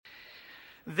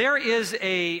There is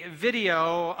a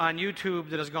video on YouTube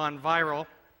that has gone viral,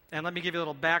 and let me give you a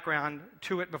little background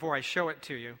to it before I show it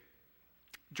to you.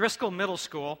 Driscoll Middle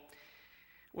School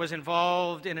was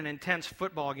involved in an intense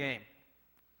football game.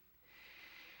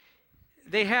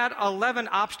 They had 11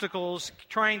 obstacles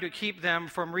trying to keep them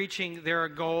from reaching their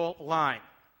goal line.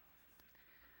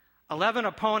 11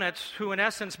 opponents who, in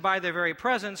essence, by their very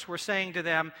presence, were saying to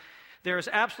them, there is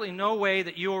absolutely no way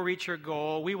that you will reach your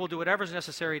goal. We will do whatever is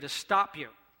necessary to stop you.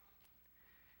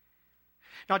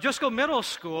 Now, Driscoll Middle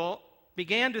School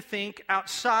began to think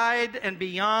outside and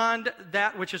beyond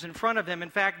that which is in front of them.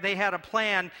 In fact, they had a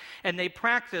plan, and they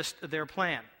practiced their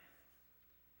plan.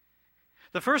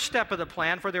 The first step of the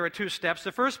plan, for there were two steps,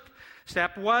 the first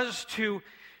step was to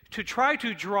try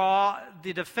to draw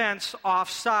the defense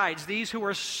off sides. These who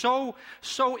were so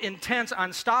intense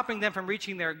on stopping them from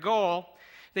reaching their goal,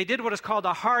 they did what is called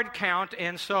a hard count,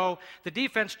 and so the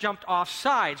defense jumped off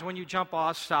sides. When you jump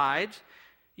off sides,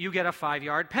 you get a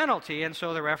 5-yard penalty, and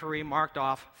so the referee marked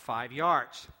off 5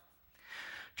 yards.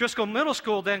 Driscoll Middle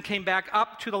School then came back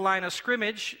up to the line of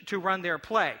scrimmage to run their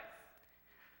play.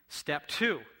 Step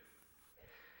 2.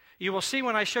 You will see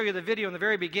when I show you the video in the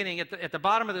very beginning, at the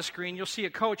bottom of the screen, you'll see a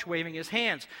coach waving his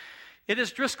hands. It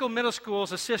is Driscoll Middle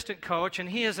School's assistant coach, and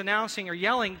he is announcing or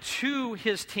yelling to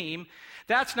his team,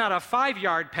 that's not a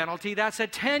 5-yard penalty, that's a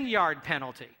 10-yard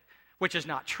penalty, which is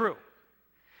not true.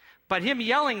 But him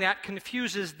yelling that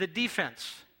confuses the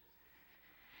defense.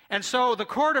 And so the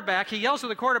quarterback, he yells at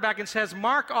the quarterback and says,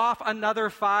 mark off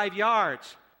another 5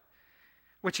 yards,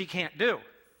 which he can't do,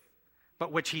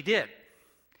 but which he did.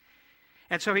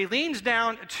 And so he leans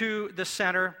down to the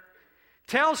center,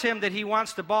 tells him that he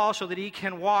wants the ball so that he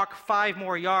can walk 5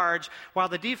 more yards. While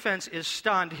the defense is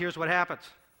stunned, here's what happens.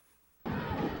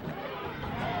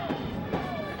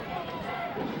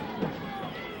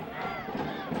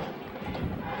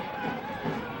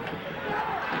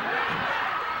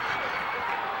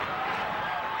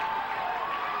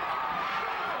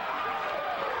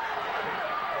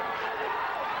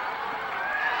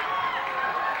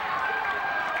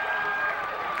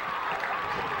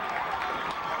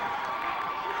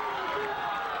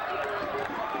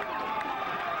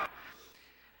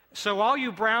 So all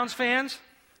you Browns fans,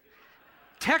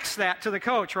 text that to the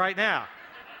coach right now.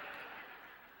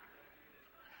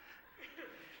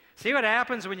 See what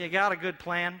happens when you got a good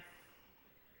plan?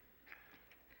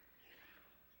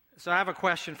 So I have a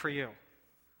question for you.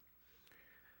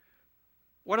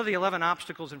 What are the 11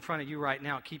 obstacles in front of you right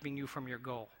now keeping you from your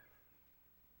goal?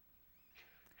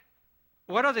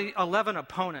 What are the 11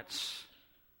 opponents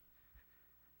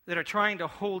that are trying to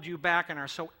hold you back and are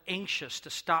so anxious to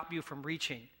stop you from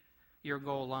reaching your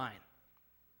goal line?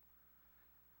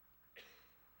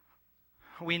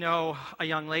 We know a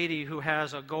young lady who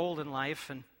has a goal in life,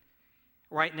 and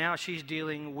right now she's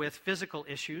dealing with physical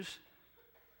issues.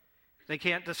 They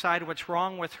can't decide what's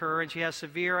wrong with her, and she has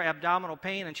severe abdominal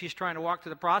pain, and she's trying to walk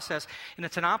through the process, and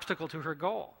it's an obstacle to her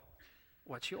goal.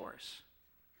 What's yours?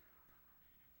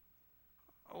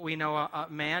 We know a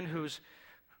man who's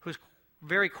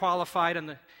very qualified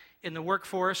in the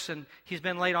workforce, and he's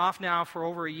been laid off now for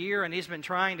over a year, and he's been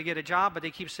trying to get a job, but they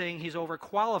keep saying he's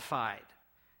overqualified.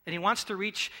 And he wants to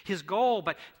reach his goal,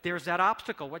 but there's that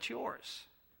obstacle. What's yours?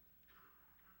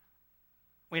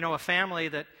 We know a family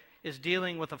that is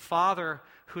dealing with a father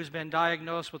who's been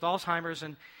diagnosed with Alzheimer's,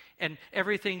 and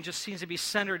everything just seems to be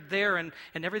centered there, and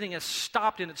everything is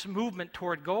stopped in its movement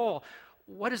toward goal.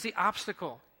 What is the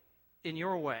obstacle in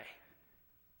your way?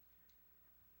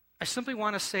 I simply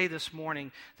want to say this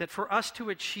morning that for us to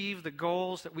achieve the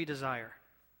goals that we desire,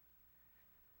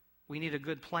 we need a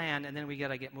good plan, and then we got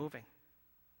to get moving.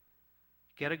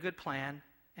 Get a good plan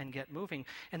and get moving.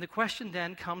 And the question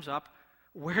then comes up,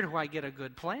 where do I get a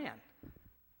good plan?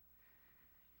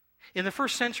 In the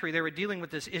first century, they were dealing with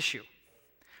this issue.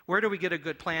 Where do we get a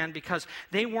good plan? Because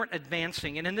they weren't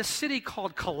advancing. And in this city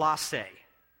called Colossae,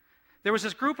 there was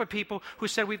this group of people who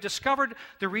said, we've discovered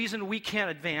the reason we can't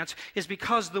advance is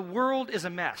because the world is a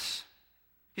mess.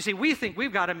 You see, we think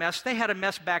we've got a mess. They had a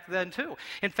mess back then, too.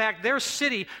 In fact, their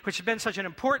city, which had been such an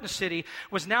important city,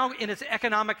 was now in its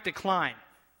economic decline.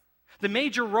 The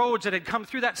major roads that had come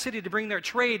through that city to bring their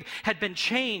trade had been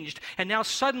changed, and now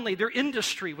suddenly their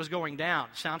industry was going down.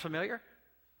 Sound familiar?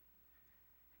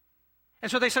 And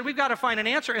so they said, we've got to find an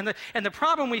answer. And the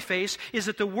problem we face is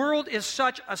that the world is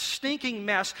such a stinking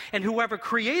mess, and whoever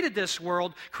created this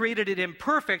world created it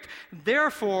imperfect.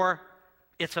 Therefore,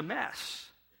 it's a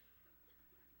mess.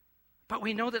 But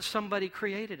we know that somebody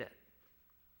created it.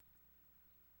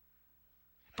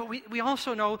 But we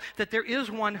also know that there is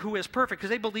one who is perfect, because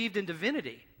they believed in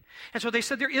divinity. And so they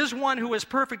said there is one who is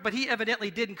perfect, but he evidently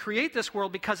didn't create this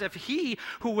world, because if he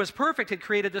who was perfect had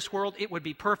created this world, it would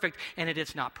be perfect, and it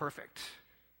is not perfect.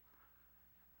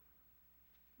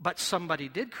 But somebody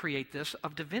did create this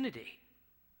of divinity.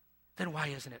 Then why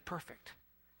isn't it perfect?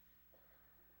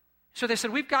 So they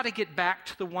said, we've got to get back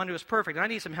to the one who is perfect. And I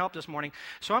need some help this morning.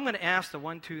 So I'm going to ask the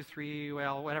 1, 2, 3,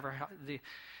 well, whatever.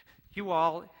 You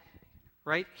all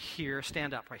right here,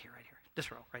 stand up right here.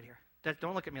 This row right here.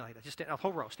 Don't look at me like that. Just stand,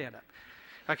 whole row, stand up.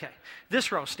 Okay.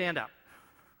 This row, stand up.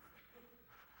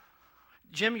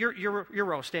 Jim, your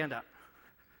row, stand up.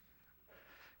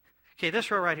 Okay,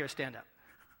 this row right here, stand up.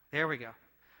 There we go.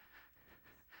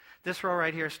 This row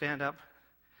right here, stand up.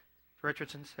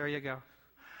 Richardson's, there you go.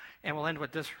 And we'll end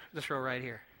with this row right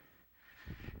here.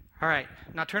 All right.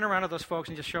 Now turn around to those folks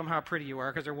and just show them how pretty you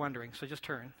are, because they're wondering. So just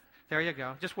turn. There you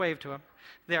go. Just wave to them.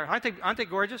 There. Aren't they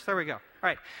gorgeous? There we go. All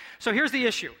right. So here's the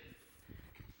issue.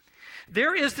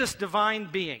 There is this divine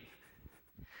being,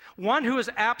 one who is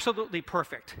absolutely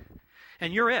perfect.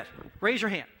 And you're it. Raise your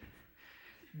hand.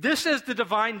 This is the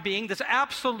divine being that's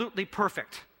absolutely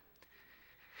perfect.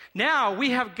 Now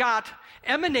we have got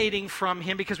emanating from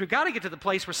him, because we've got to get to the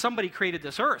place where somebody created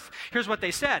this earth. Here's what they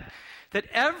said, that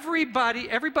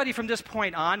everybody from this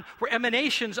point on were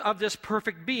emanations of this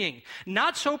perfect being.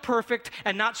 Not so perfect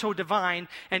and not so divine,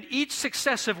 and each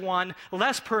successive one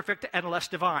less perfect and less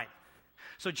divine.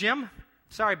 So Jim,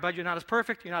 sorry bud, you're not as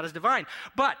perfect, you're not as divine,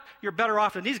 but you're better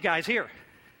off than these guys here.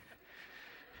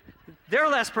 They're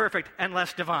less perfect and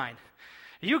less divine.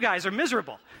 You guys are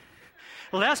miserable.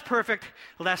 Less perfect,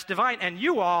 less divine, and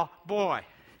you all, boy.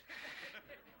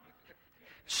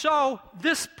 So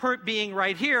this being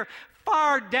right here,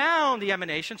 far down the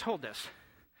emanations, hold this,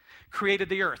 created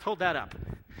the earth. Hold that up.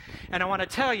 And I want to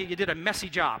tell you, you did a messy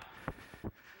job.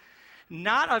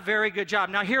 Not a very good job.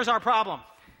 Now here's our problem.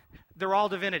 They're all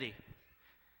divinity.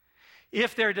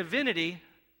 If they're divinity,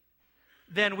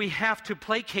 then we have to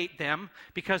placate them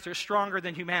because they're stronger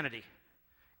than humanity,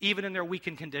 even in their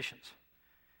weakened conditions.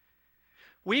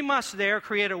 We must there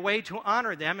create a way to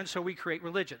honor them, and so we create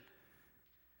religion.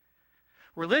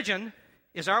 Religion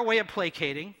is our way of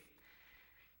placating.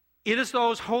 It is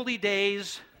those holy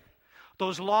days,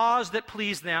 those laws that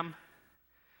please them,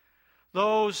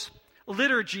 those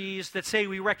liturgies that say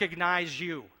we recognize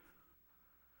you.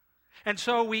 And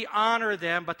so we honor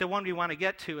them, but the one we want to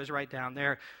get to is right down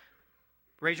there.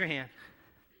 Raise your hand.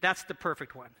 That's the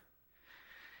perfect one.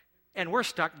 And we're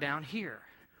stuck down here.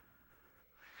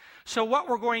 So what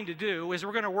we're going to do is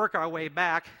we're going to work our way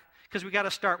back, because we got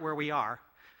to start where we are.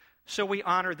 So we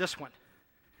honor this one.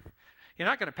 You're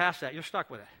not going to pass that. You're stuck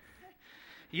with it.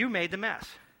 You made the mess.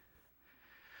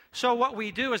 So what we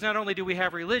do is not only do we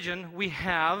have religion, we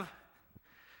have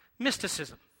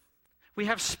mysticism. We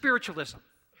have spiritualism.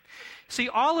 See,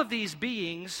 all of these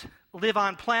beings live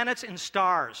on planets and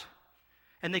stars,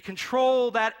 and they control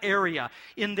that area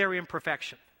in their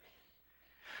imperfection.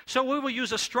 So we will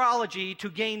use astrology to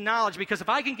gain knowledge, because if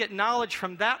I can get knowledge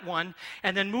from that one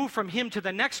and then move from him to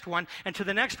the next one and to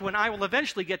the next one, I will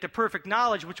eventually get to perfect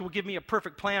knowledge, which will give me a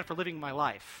perfect plan for living my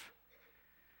life.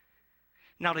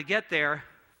 Now to get there,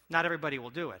 not everybody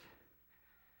will do it.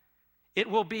 It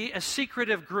will be a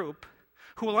secretive group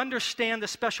who will understand the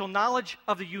special knowledge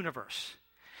of the universe.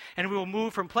 And we will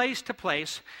move from place to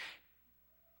place,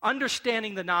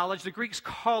 understanding the knowledge. The Greeks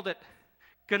called it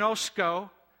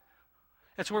gnosko.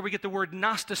 That's where we get the word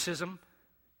Gnosticism.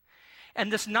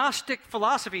 And this Gnostic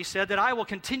philosophy said that I will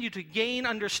continue to gain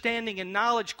understanding and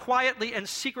knowledge quietly and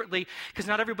secretly, because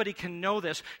not everybody can know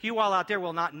this. You all out there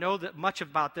will not know that much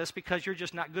about this because you're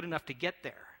just not good enough to get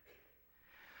there.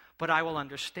 But I will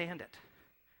understand it.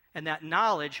 And that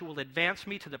knowledge will advance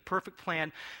me to the perfect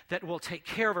plan that will take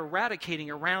care of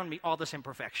eradicating around me all this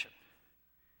imperfection.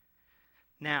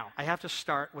 Now, I have to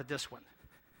start with this one.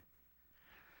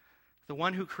 The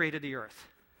one who created the earth.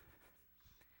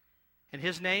 And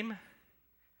his name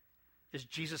is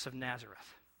Jesus of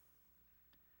Nazareth.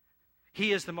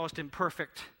 He is the most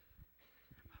imperfect,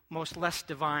 most less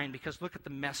divine, because look at the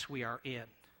mess we are in.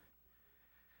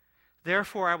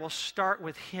 Therefore, I will start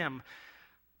with him,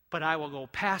 but I will go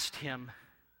past him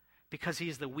because he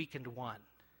is the weakened one.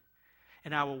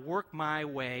 And I will work my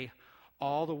way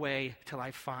all the way till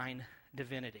I find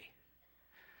divinity.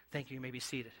 Thank you. You may be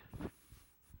seated.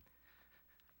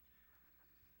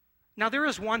 Now, there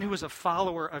is one who is a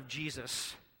follower of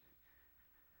Jesus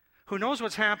who knows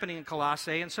what's happening in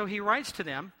Colossae, and so he writes to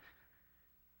them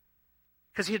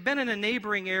because he had been in a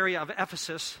neighboring area of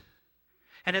Ephesus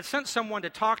and had sent someone to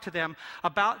talk to them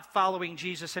about following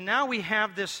Jesus. And now we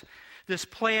have this this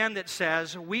plan that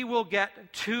says we will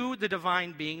get to the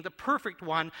divine being, the perfect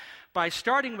one, by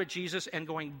starting with Jesus and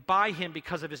going by him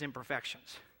because of his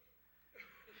imperfections.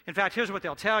 In fact, here's what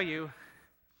they'll tell you,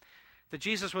 that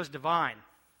Jesus was divine,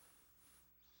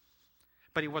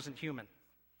 but he wasn't human.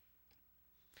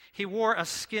 He wore a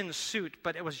skin suit,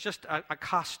 but it was just a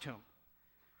costume.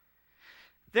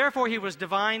 Therefore, he was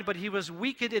divine, but he was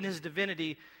weakened in his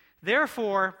divinity.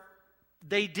 Therefore,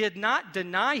 they did not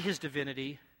deny his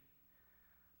divinity,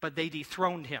 but they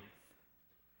dethroned him,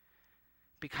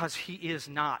 because he is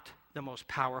not the most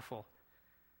powerful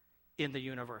in the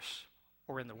universe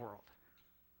or in the world.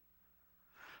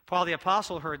 Paul the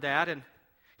Apostle heard that, and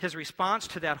his response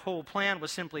to that whole plan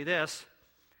was simply this.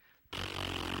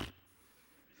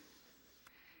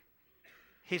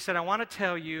 He said, I want to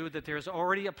tell you that there's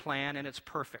already a plan, and it's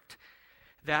perfect.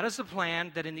 That is the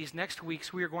plan that in these next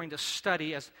weeks we are going to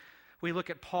study as we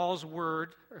look at Paul's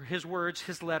word, or his words,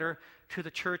 his letter to the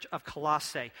church of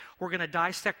Colossae. We're going to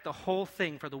dissect the whole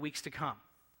thing for the weeks to come.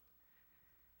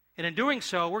 And in doing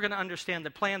so, we're going to understand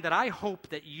the plan that I hope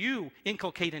that you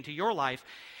inculcate into your life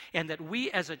and that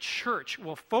we as a church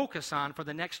will focus on for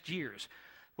the next years,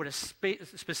 what is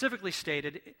specifically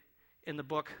stated in the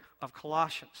book of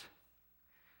Colossians.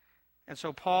 And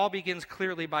so Paul begins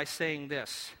clearly by saying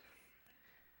this.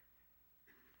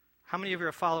 How many of you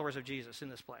are followers of Jesus in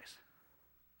this place?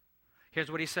 Here's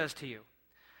what he says to you.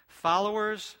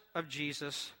 Followers of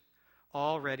Jesus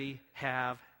already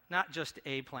have not just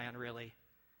a plan, really,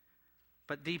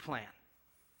 but the plan.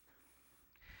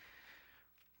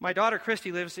 My daughter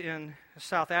Christy lives in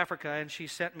South Africa, and she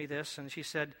sent me this, and she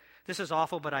said, this is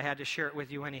awful, but I had to share it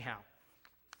with you anyhow.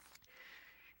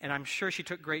 And I'm sure she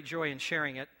took great joy in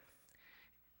sharing it.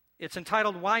 It's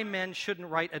entitled, Why Men Shouldn't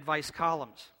Write Advice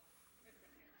Columns.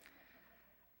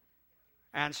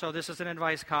 And so this is an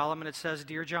advice column, and it says,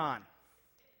 Dear John,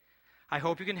 I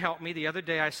hope you can help me. The other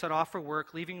day I set off for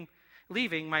work, leaving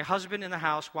my husband in the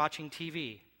house watching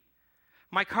TV.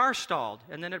 My car stalled,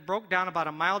 and then it broke down about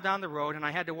a mile down the road, and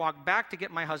I had to walk back to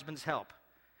get my husband's help.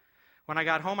 When I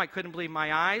got home, I couldn't believe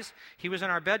my eyes. He was in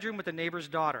our bedroom with the neighbor's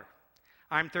daughter.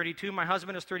 I'm 32, my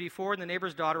husband is 34, and the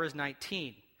neighbor's daughter is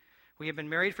 19. We have been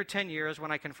married for 10 years.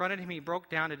 When I confronted him, he broke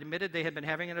down and admitted they had been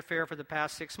having an affair for the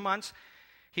past 6 months.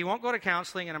 He won't go to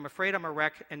counseling, and I'm afraid I'm a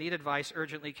wreck and need advice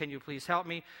urgently. Can you please help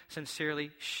me?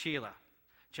 Sincerely, Sheila.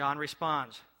 John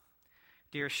responds,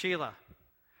 Dear Sheila,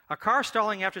 a car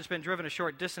stalling after it's been driven a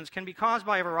short distance can be caused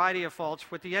by a variety of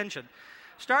faults with the engine.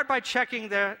 Start by checking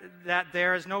that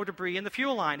there is no debris in the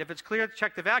fuel line. If it's clear,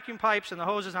 check the vacuum pipes and the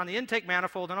hoses on the intake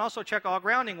manifold, and also check all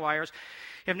grounding wires.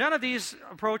 If none of these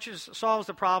approaches solves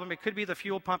the problem, it could be the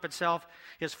fuel pump itself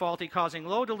is faulty, causing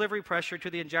low delivery pressure to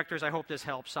the injectors. I hope this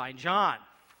helps. Signed, John.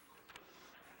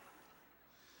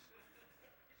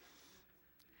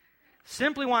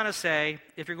 Simply want to say,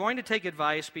 if you're going to take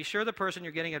advice, be sure the person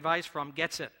you're getting advice from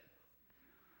gets it.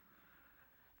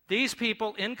 These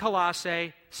people in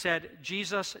Colossae said,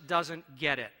 Jesus doesn't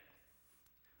get it.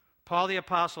 Paul the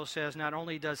Apostle says, not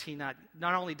only does he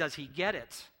get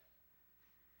it,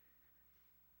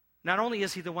 not only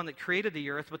is he the one that created the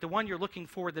earth, but the one you're looking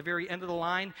for at the very end of the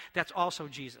line, that's also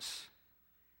Jesus.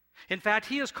 In fact,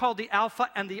 he is called the Alpha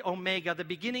and the Omega, the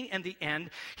beginning and the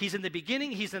end. He's in the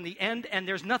beginning, he's in the end, and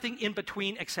there's nothing in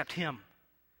between except him.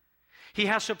 He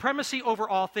has supremacy over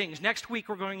all things. Next week,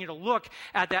 we're going to look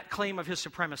at that claim of his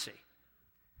supremacy.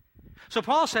 So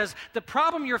Paul says, the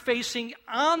problem you're facing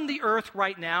on the earth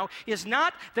right now is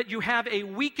not that you have a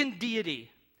weakened deity.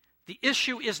 The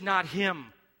issue is not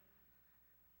him.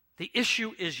 The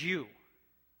issue is you.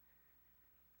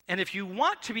 And if you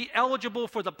want to be eligible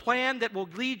for the plan that will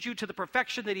lead you to the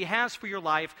perfection that he has for your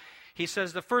life, he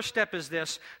says the first step is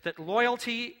this, that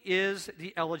loyalty is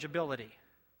the eligibility.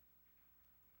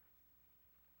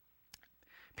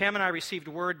 Pam and I received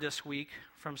word this week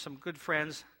from some good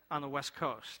friends on the West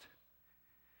Coast.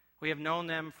 We have known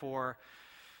them for,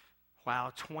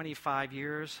 25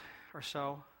 years or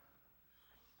so.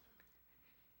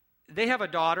 They have a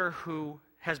daughter who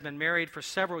has been married for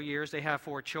several years. They have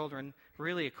 4 children.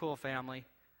 Really a cool family.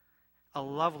 A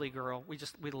lovely girl.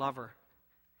 We love her.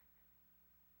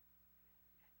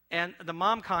 And the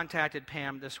mom contacted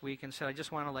Pam this week and said, I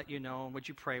just want to let you know, and would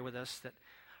you pray with us, that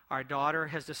our daughter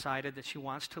has decided that she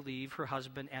wants to leave her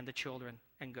husband and the children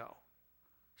and go.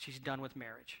 She's done with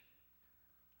marriage.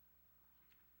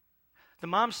 The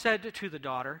mom said to the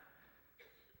daughter,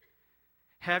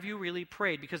 have you really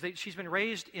prayed? Because she's been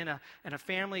raised in a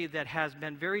family that has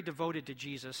been very devoted to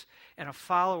Jesus and a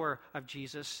follower of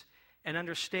Jesus and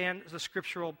understands the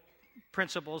scriptural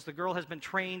principles. The girl has been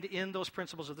trained in those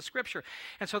principles of the scripture.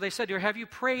 And so they said to her, have you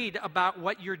prayed about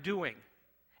what you're doing?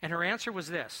 And her answer was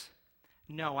this: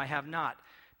 no, I have not,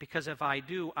 because if I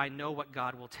do, I know what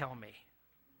God will tell me.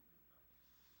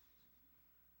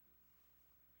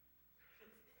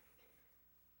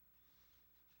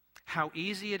 How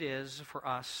easy it is for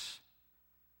us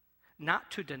not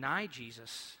to deny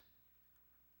Jesus,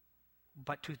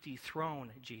 but to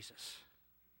dethrone Jesus.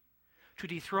 To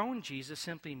dethrone Jesus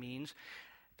simply means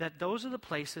that those are the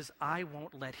places I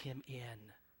won't let him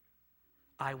in.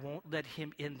 I won't let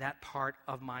him in that part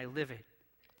of my living.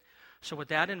 So with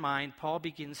that in mind, Paul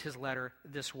begins his letter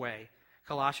this way.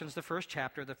 Colossians, the first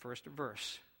chapter, the first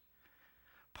verse.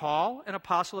 Paul, an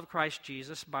apostle of Christ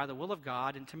Jesus, by the will of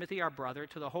God, and Timothy our brother,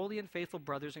 to the holy and faithful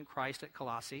brothers in Christ at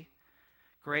Colossae,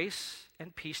 grace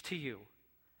and peace to you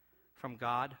from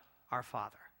God our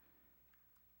Father.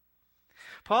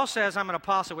 Paul says, I'm an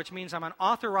apostle, which means I'm an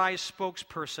authorized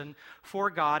spokesperson for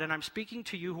God, and I'm speaking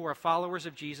to you who are followers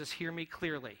of Jesus. Hear me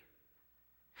clearly.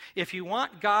 If you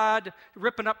want God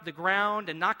ripping up the ground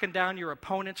and knocking down your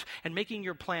opponents and making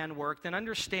your plan work, then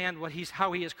understand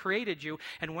how he has created you.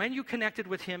 And when you connected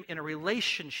with him in a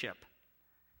relationship,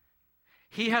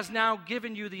 he has now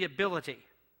given you the ability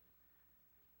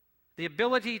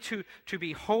to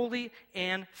be holy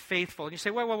and faithful. And you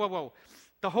say, whoa,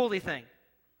 the holy thing.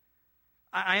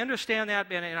 I understand that,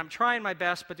 and I'm trying my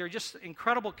best, but there are just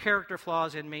incredible character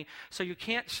flaws in me, so you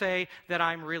can't say that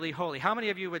I'm really holy. How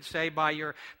many of you would say by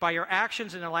your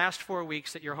actions in the last 4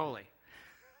 weeks that you're holy?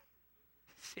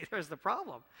 See, there's the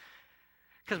problem.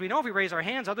 Because we know if we raise our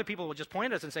hands, other people will just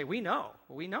point at us and say, we know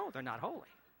they're not holy.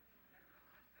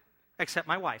 Except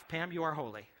my wife. Pam, you are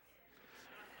holy.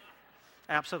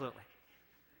 Absolutely.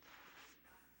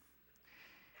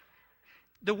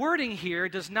 The wording here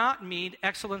does not mean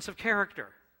excellence of character.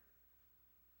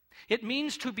 It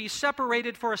means to be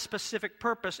separated for a specific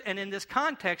purpose, and in this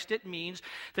context, it means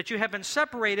that you have been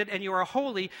separated and you are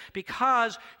holy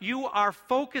because you are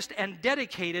focused and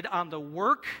dedicated on the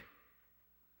work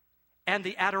and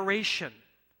the adoration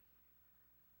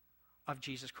of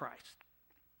Jesus Christ.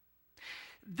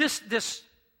 This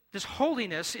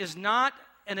holiness is not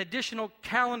an additional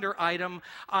calendar item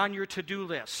on your to-do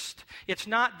list. It's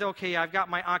not, okay, I've got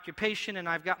my occupation and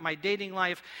I've got my dating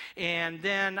life, and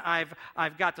then I've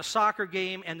got the soccer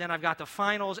game, and then I've got the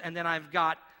finals, and then I've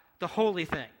got the holy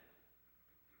thing.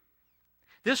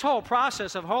 This whole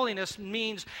process of holiness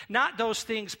means not those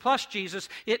things plus Jesus.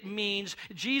 It means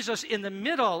Jesus in the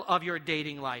middle of your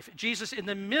dating life, Jesus in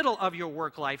the middle of your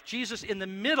work life, Jesus in the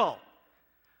middle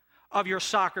of your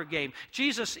soccer game,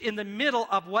 Jesus in the middle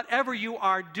of whatever you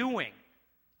are doing.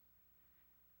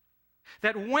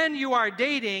 That when you are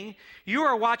dating, you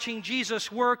are watching Jesus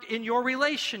work in your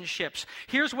relationships.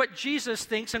 Here's what Jesus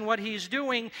thinks and what he's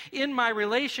doing in my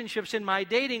relationships, in my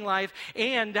dating life,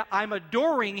 and I'm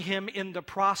adoring him in the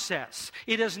process.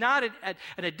 It is not an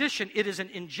addition, it is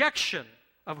an injection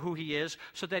of who he is,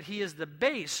 so that he is the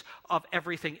base of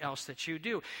everything else that you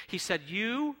do. He said,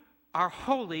 you are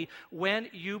holy when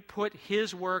you put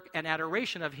his work and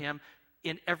adoration of him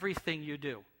in everything you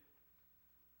do.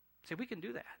 See, we can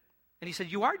do that. And he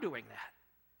said, you are doing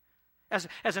that.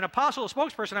 As an apostle, a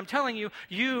spokesperson, I'm telling you,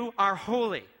 you are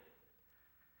holy.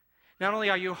 Not only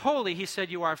are you holy, he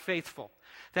said you are faithful.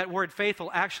 That word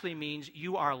faithful actually means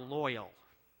you are loyal.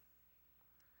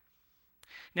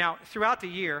 Now, throughout the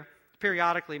year,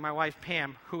 periodically, my wife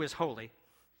Pam, who is holy,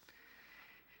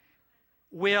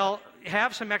 will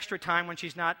have some extra time when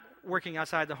she's not working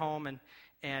outside the home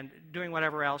and doing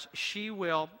whatever else.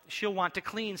 She'll want to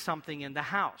clean something in the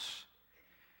house.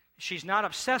 She's not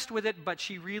obsessed with it, but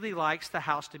she really likes the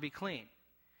house to be clean.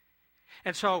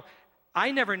 And so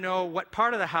I never know what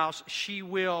part of the house she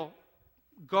will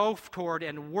go toward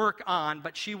and work on,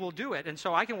 but she will do it. And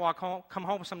so I can come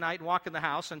home some night and walk in the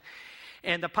house,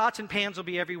 and the pots and pans will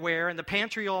be everywhere, and the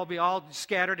pantry will be all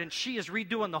scattered, and she is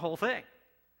redoing the whole thing.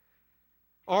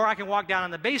 Or I can walk down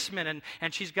in the basement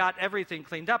and she's got everything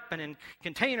cleaned up and in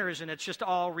containers and it's just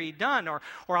all redone.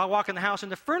 Or I'll walk in the house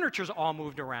and the furniture's all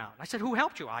moved around. I said, who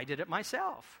helped you? I did it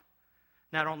myself.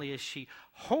 Not only is she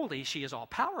holy, she is all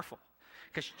powerful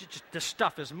because the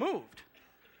stuff is moved.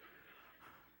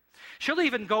 She'll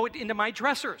even go into my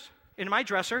dresser.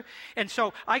 And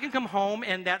so I can come home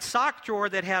and that sock drawer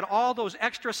that had all those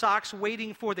extra socks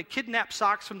waiting for the kidnapped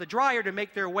socks from the dryer to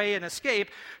make their way and escape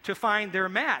to find their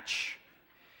match.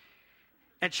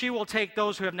 And she will take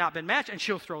those who have not been matched and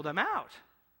she'll throw them out.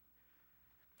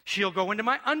 She'll go into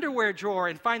my underwear drawer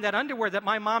and find that underwear that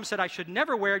my mom said I should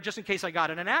never wear just in case I got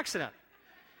in an accident.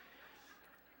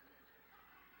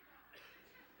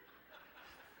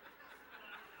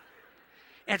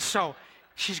 And so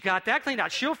She's got that cleaned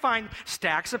out. She'll find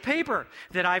stacks of paper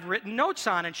that I've written notes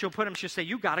on, and she'll put them, she'll say,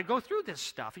 you got to go through this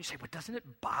stuff. And you say, well, doesn't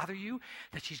it bother you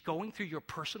that she's going through your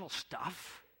personal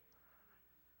stuff?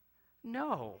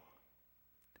 No,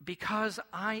 because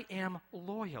I am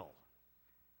loyal.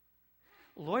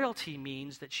 Loyalty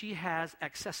means that she has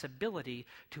accessibility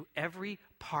to every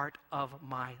part of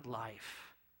my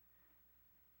life.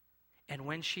 And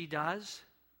when she does,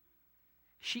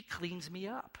 she cleans me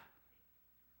up.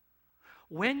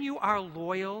 When you are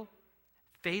loyal,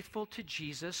 faithful to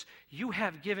Jesus, you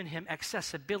have given him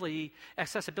accessibility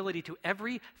to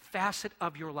every facet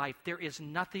of your life. There is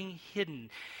nothing hidden.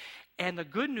 And the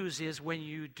good news is when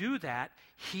you do that,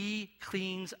 he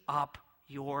cleans up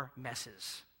your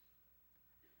messes.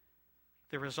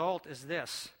 The result is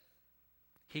this: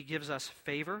 he gives us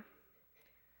favor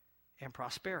and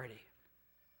prosperity.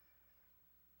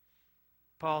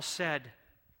 Paul said,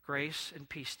 grace and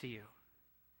peace to you.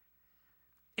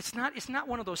 It's not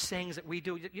one of those sayings that we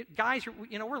do. Guys,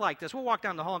 we're like this. We'll walk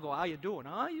down the hall and go, how you doing?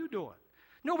 How you doing?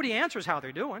 Nobody answers how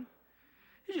they're doing.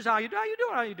 It's just, how you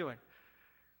doing? How you doing?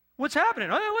 What's happening?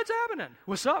 Oh, what's happening?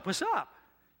 What's up? What's up?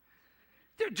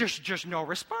 There's just no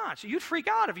response. You'd freak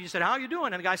out if you said, how you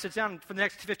doing? And the guy sits down for the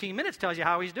next 15 minutes, tells you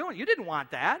how he's doing. You didn't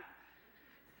want that.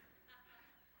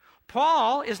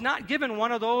 Paul is not given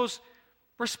one of those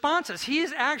responses. He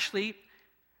is actually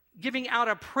giving out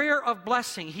a prayer of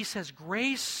blessing. He says,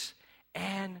 grace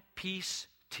and peace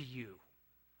to you.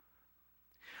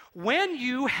 When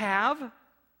you have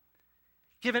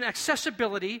given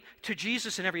accessibility to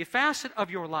Jesus in every facet of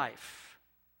your life,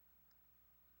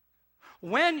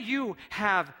 when you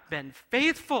have been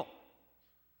faithful,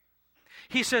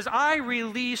 he says, I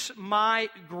release my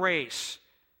grace.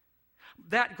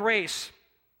 That grace,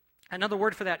 another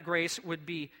word for that grace would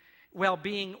be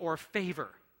well-being or favor.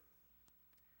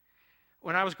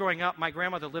 When I was growing up, my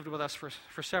grandmother lived with us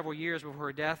for several years before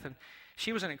her death, and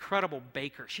she was an incredible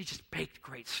baker. She just baked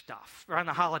great stuff. Around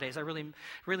the holidays, I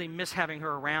really miss having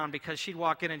her around because she'd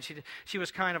walk in and she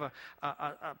was kind of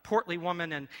a portly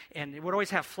woman and would always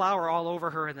have flour all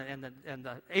over her and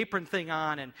the apron thing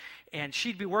on, and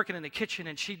she'd be working in the kitchen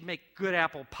and she'd make good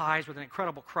apple pies with an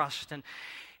incredible crust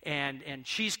and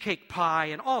cheesecake pie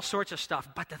and all sorts of stuff.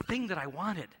 But the thing that I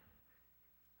wanted,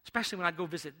 especially when I'd go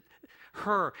visit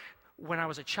her when I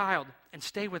was a child and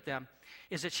stay with them,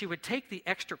 is that she would take the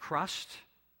extra crust,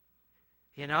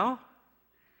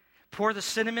 pour the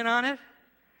cinnamon on it,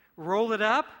 roll it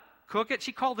up, cook it.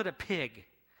 She called it a pig.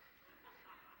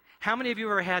 How many of you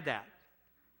ever had that?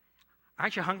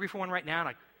 Aren't you hungry for one right now? And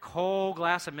a cold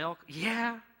glass of milk?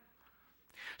 Yeah.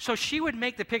 So she would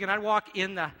make the pig, and I'd walk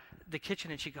in the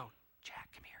kitchen, and she'd go, Jack,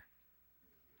 come here.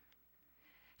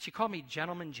 She called me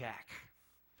Gentleman Jack.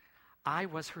 I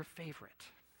was her favorite.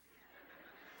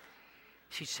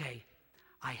 She'd say,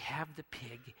 I have the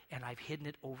pig and I've hidden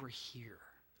it over here.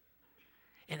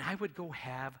 And I would go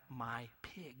have my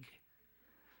pig.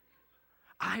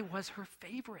 I was her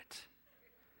favorite.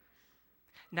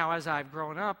 Now, as I've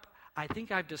grown up, I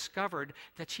think I've discovered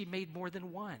that she made more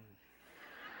than one.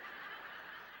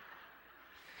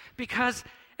 Because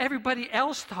everybody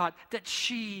else thought that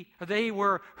they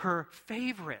were her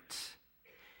favorite.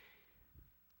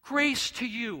 Grace to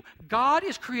you. God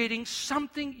is creating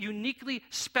something uniquely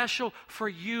special for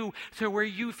you to where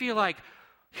you feel like,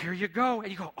 here you go.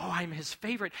 And you go, oh, I'm his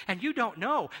favorite. And you don't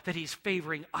know that he's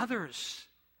favoring others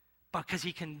because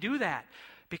he can do that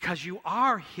because you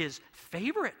are his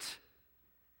favorite.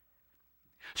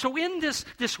 So in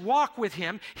this walk with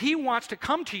him, he wants to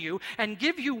come to you and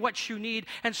give you what you need.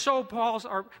 And so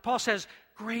Paul says,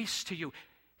 grace to you,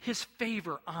 his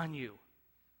favor on you.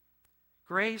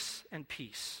 Grace and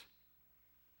peace.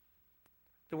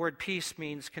 The word peace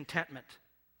means contentment.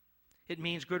 It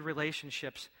means good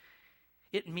relationships.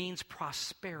 It means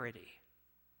prosperity.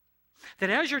 That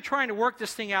as you're trying to work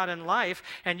this thing out in life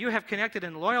and you have connected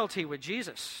in loyalty with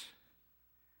Jesus,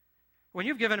 when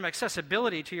you've given him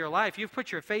accessibility to your life, you've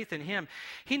put your faith in him,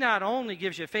 he not only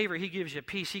gives you favor, he gives you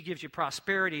peace, he gives you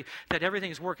prosperity, that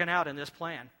everything's working out in this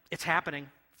plan. It's happening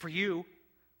for you.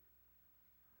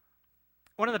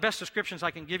 One of the best descriptions I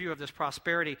can give you of this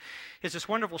prosperity is this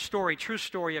wonderful story, true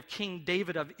story of King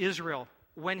David of Israel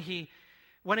when he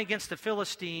went against the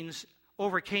Philistines,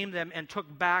 overcame them, and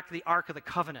took back the Ark of the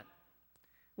Covenant,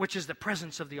 which is the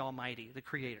presence of the Almighty, the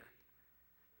Creator.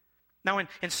 Now,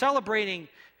 in celebrating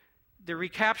the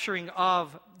recapturing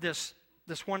of this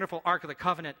wonderful Ark of the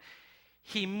Covenant,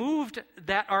 he moved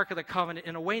that Ark of the Covenant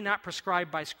in a way not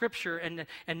prescribed by Scripture, and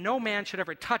no man should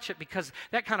ever touch it because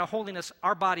that kind of holiness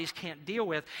our bodies can't deal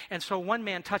with. And so one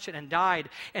man touched it and died,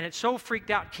 and it so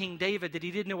freaked out King David that he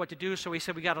didn't know what to do, so he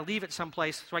said, we got to leave it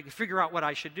someplace so I can figure out what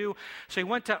I should do. So he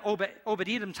went to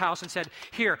Obed-Edom's house and said,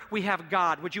 here, we have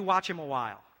God. Would you watch him a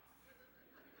while?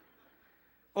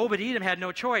 Obed-Edom had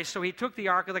no choice, so he took the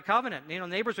Ark of the Covenant. You know,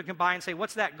 neighbors would come by and say,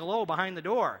 what's that glow behind the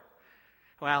door?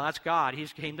 Well, that's God. He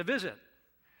came to visit.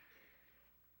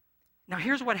 Now,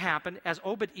 here's what happened as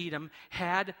Obed-Edom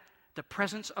had the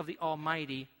presence of the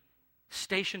Almighty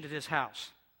stationed at his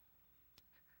house.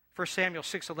 1 Samuel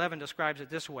 6:11 describes it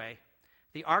this way.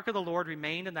 The ark of the Lord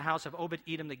remained in the house of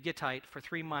Obed-Edom the Gittite for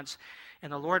 3 months,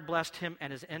 and the Lord blessed him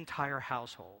and his entire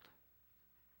household.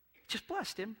 Just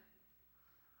blessed him.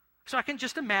 So I can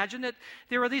just imagine that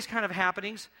there are these kind of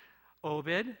happenings.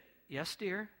 Obed, yes,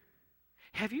 dear.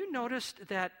 Have you noticed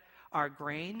that our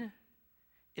grain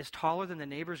is taller than the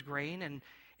neighbor's grain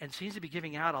and seems to be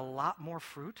giving out a lot more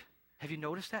fruit? Have you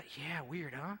noticed that? Yeah,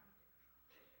 weird, huh?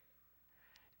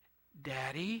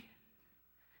 Daddy?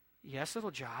 Yes,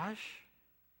 little Josh?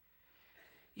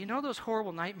 You know those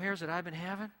horrible nightmares that I've been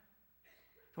having?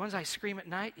 The ones I scream at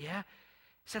night? Yeah. I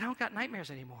said, I don't got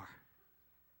nightmares anymore.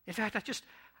 In fact, I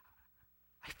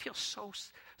feel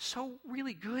so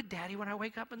really good, Daddy, when I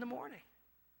wake up in the morning.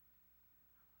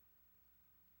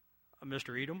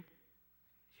 Mr. Edom?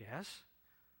 Yes.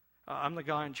 I'm the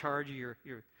guy in charge of your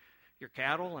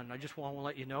cattle, and I just want to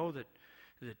let you know that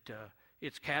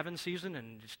it's calving season,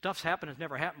 and stuff's happened that's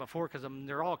never happened before because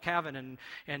they're all calving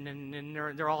and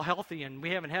they're all healthy, and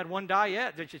we haven't had one die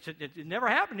yet. It never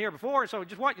happened here before, so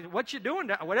just what you doing,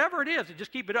 whatever it is,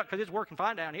 just keep it up because it's working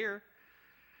fine down here.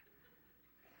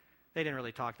 They didn't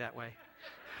really talk that way.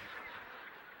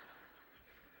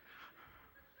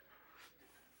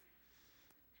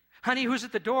 Honey, who's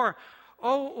at the door?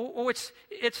 Oh, it's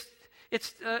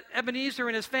Ebenezer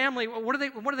and his family. What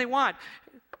do they want?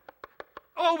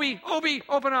 Obi,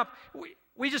 open up.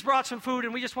 We just brought some food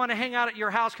and we just want to hang out at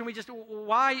your house. Can we just,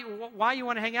 why you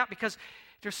want to hang out? Because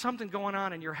there's something going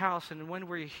on in your house, and when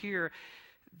we're here,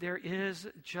 there is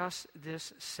just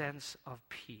this sense of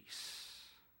peace.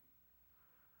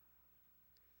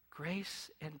 Grace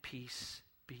and peace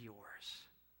be yours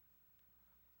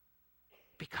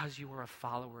because you are a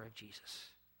follower of Jesus,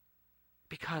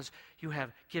 because you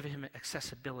have given him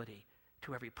accessibility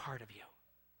to every part of you.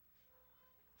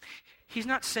 He's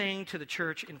not saying to the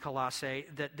church in Colossae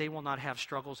that they will not have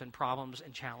struggles and problems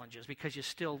and challenges because you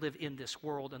still live in this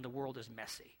world and the world is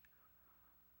messy.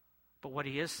 But what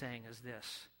he is saying is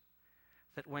this,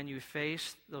 that when you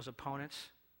face those opponents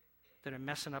that are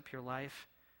messing up your life,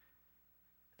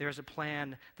 there's a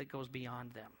plan that goes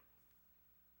beyond them.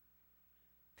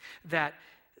 That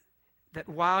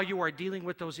while you are dealing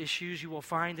with those issues, you will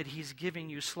find that he's giving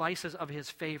you slices of his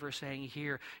favor, saying,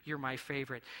 here, you're my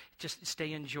favorite. Just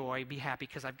stay in joy, be happy,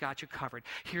 because I've got you covered.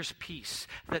 Here's peace,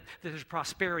 that there's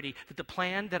prosperity, that the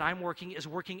plan that I'm working is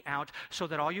working out so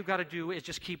that all you've got to do is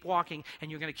just keep walking, and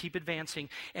you're going to keep advancing.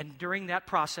 And during that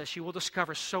process, you will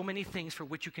discover so many things for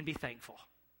which you can be thankful.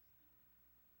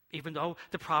 Even though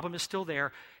the problem is still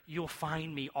there, you'll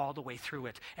find me all the way through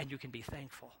it, and you can be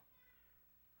thankful.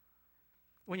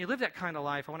 When you live that kind of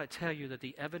life, I want to tell you that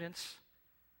the evidence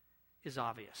is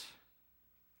obvious.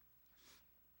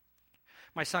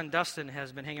 My son Dustin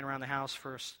has been hanging around the house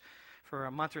for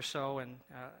a month or so, and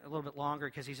a little bit longer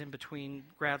because he's in between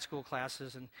grad school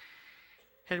classes, and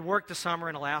had worked the summer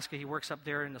in Alaska. He works up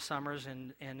there in the summers,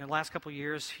 and in the last couple of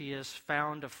years, he has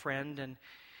found a friend,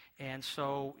 and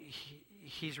so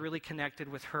he's really connected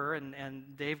with her, and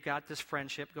they've got this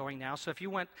friendship going now. So if you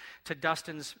went to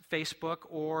Dustin's Facebook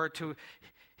or to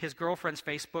his girlfriend's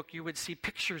Facebook, you would see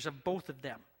pictures of both of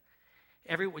them.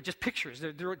 Just pictures.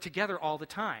 They're together all the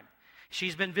time.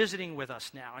 She's been visiting with us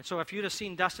now. And so if you'd have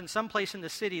seen Dustin someplace in the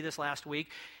city this last week,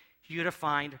 you'd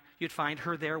find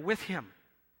her there with him.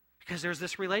 Because there's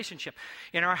this relationship.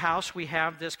 In our house, we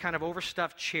have this kind of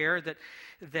overstuffed chair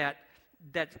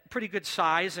that's pretty good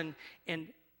size, and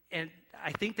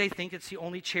I think they think it's the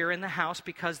only chair in the house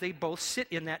because they both sit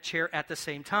in that chair at the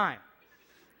same time.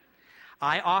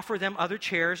 I offer them other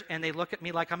chairs, and they look at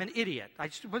me like I'm an idiot.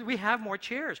 We have more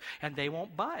chairs, and they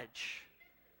won't budge.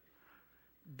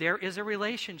 There is a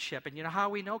relationship, and you know how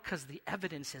we know? Because the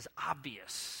evidence is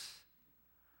obvious.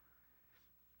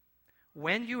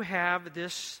 When you have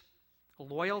this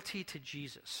loyalty to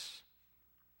Jesus,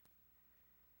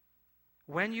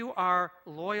 when you are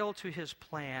loyal to his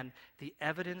plan, the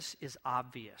evidence is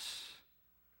obvious.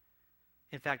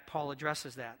 In fact, Paul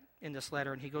addresses that in this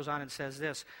letter, and he goes on and says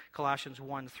this, Colossians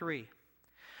 1:3.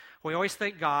 We always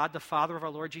thank God, the Father of our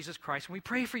Lord Jesus Christ, when we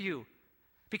pray for you,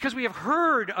 because we have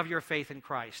heard of your faith in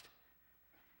Christ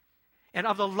and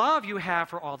of the love you have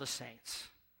for all the saints.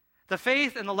 The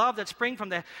faith and the love that spring from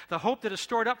the hope that is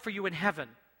stored up for you in heaven,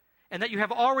 and that you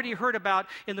have already heard about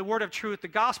in the word of truth, the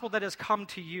gospel that has come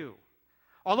to you.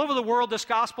 All over the world, this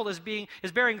gospel is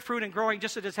bearing fruit and growing,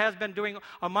 just as it has been doing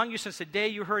among you since the day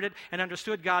you heard it and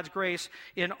understood God's grace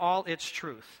in all its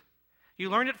truth. You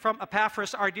learned it from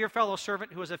Epaphras, our dear fellow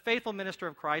servant, who is a faithful minister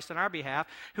of Christ on our behalf,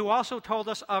 who also told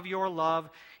us of your love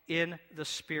in the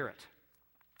Spirit.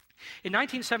 In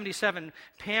 1977,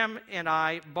 Pam and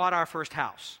I bought our first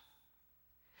house.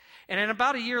 And then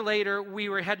about a year later, we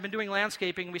had been doing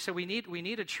landscaping, and we said, we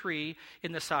need a tree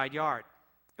in the side yard.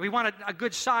 We wanted a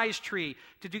good-sized tree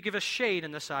to give us shade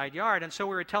in the side yard, and so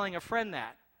we were telling a friend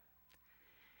that.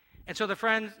 And so the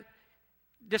friend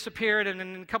disappeared, and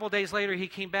then a couple of days later, he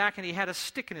came back, and he had a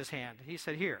stick in his hand. He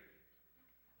said, here,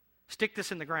 stick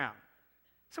this in the ground.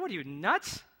 I said, what are you,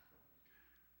 nuts?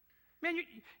 Man,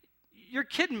 you're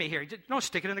kidding me here. No,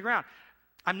 stick it in the ground.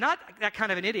 I'm not that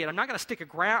kind of an idiot. I'm not going to stick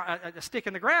a stick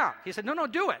in the ground. He said, no,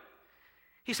 do it.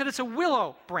 He said, it's a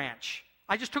willow branch.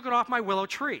 I just took it off my willow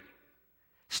tree.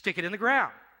 Stick it in the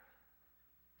ground.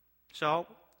 So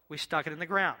we stuck it in the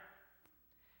ground.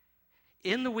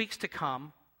 In the weeks to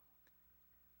come,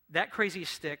 that crazy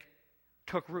stick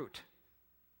took root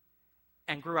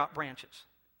and grew out branches.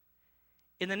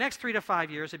 In the next 3 to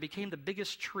 5 years, it became the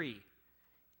biggest tree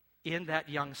in that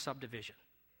young subdivision.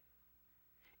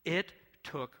 It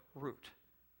took root.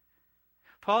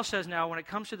 Paul says now, when it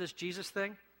comes to this Jesus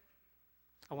thing,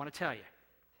 I want to tell you,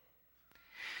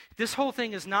 this whole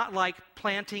thing is not like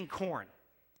planting corn.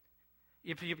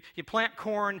 You plant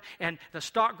corn and the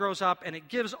stalk grows up and it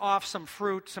gives off some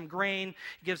fruit, some grain,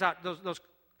 it gives out those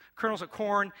kernels of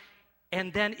corn,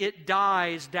 and then it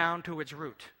dies down to its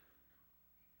root.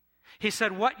 He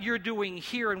said, what you're doing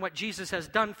here and what Jesus has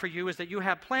done for you is that you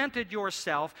have planted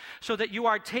yourself so that you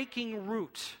are taking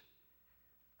root.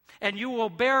 And you will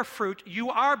bear fruit.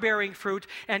 You are bearing fruit,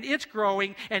 and it's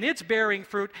growing, and it's bearing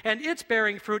fruit, and it's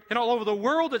bearing fruit, and all over the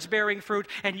world it's bearing fruit,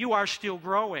 and you are still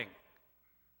growing.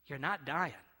 You're not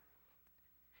dying.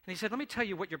 And he said, let me tell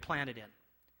you what you're planted in.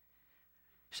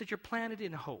 He said, you're planted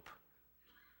in hope.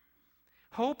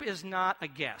 Hope is not a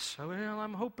guess. Well,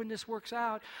 I'm hoping this works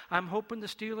out. I'm hoping the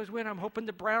Steelers win. I'm hoping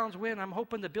the Browns win. I'm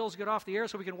hoping the Bills get off the air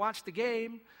so we can watch the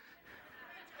game.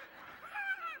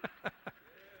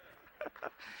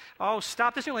 Oh,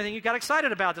 stop. This is the only thing you got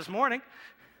excited about this morning.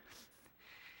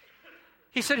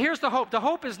 He said, here's the hope. The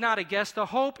hope is not a guess. The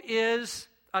hope is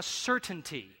a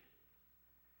certainty.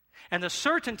 And the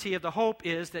certainty of the hope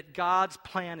is that God's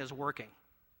plan is working.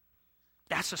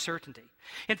 That's a certainty.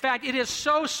 In fact, it is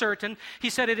so certain,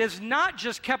 he said, it is not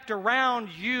just kept around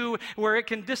you where it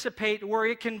can dissipate, where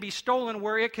it can be stolen,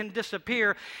 where it can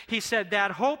disappear. He said that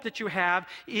hope that you have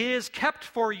is kept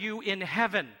for you in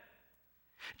heaven.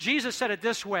 Jesus said it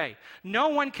this way, no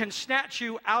one can snatch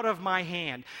you out of my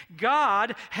hand.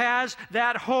 God has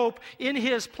that hope in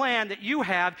his plan that you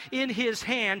have in his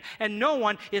hand, and no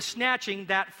one is snatching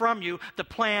that from you. The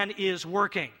plan is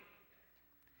working.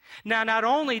 Now, not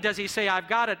only does he say, I've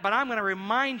got it, but I'm going to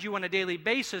remind you on a daily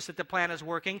basis that the plan is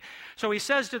working. So he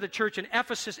says to the church in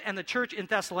Ephesus and the church in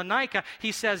Thessalonica,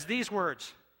 he says these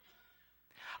words,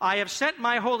 I have sent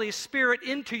my Holy Spirit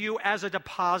into you as a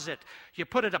deposit. You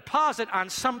put a deposit on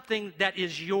something that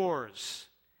is yours.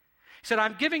 He said,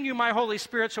 I'm giving you my Holy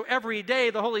Spirit so every day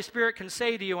the Holy Spirit can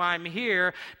say to you, I'm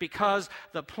here because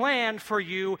the plan for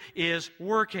you is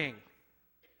working.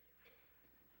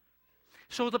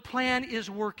 So the plan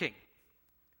is working.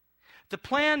 The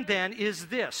plan then is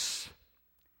this,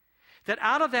 that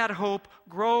out of that hope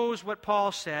grows what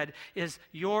Paul said is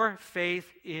your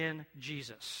faith in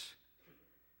Jesus.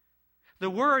 The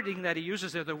wording that he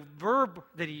uses there, the verb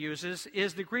that he uses,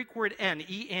 is the Greek word en,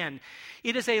 E-N.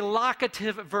 It is a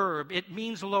locative verb. It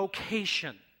means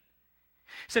location.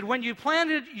 He said, when you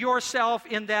planted yourself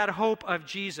in that hope of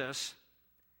Jesus,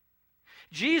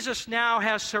 Jesus now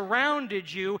has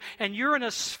surrounded you, and you're in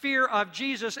a sphere of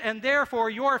Jesus, and therefore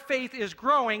your faith is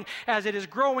growing as it is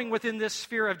growing within this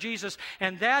sphere of Jesus,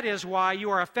 and that is why you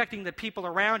are affecting the people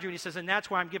around you. And he says, and that's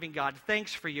why I'm giving God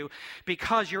thanks for you,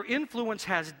 because your influence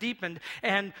has deepened,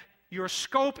 and your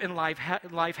scope in life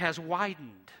has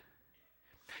widened.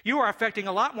 You are affecting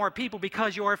a lot more people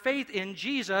because your faith in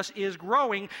Jesus is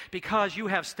growing because you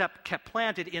have kept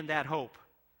planted in that hope.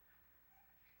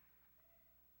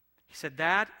 He said,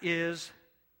 that is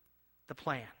the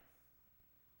plan.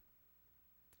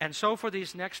 And so for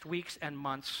these next weeks and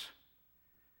months,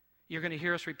 You're going to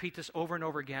hear us repeat this over and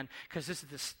over again because this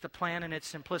is the plan in its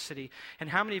simplicity. And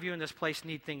how many of you in this place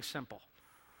need things simple?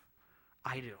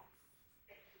 I do.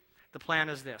 The plan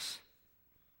is this.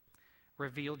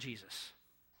 Reveal Jesus.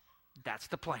 That's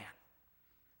the plan.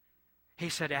 He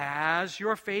said, as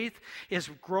your faith is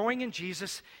growing in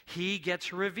Jesus, he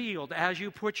gets revealed. As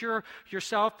you put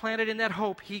yourself planted in that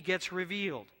hope, he gets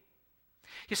revealed.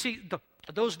 You see,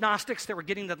 those Gnostics that were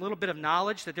getting that little bit of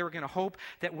knowledge that they were going to hope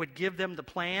that would give them the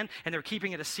plan, and they're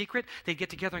keeping it a secret, they'd get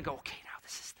together and go, okay, now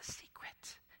this is the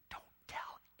secret. Don't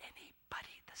tell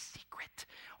anybody the secret.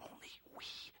 Only we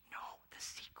know the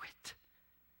secret.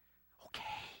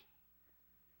 Okay?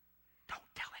 Don't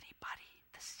tell anybody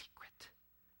the secret.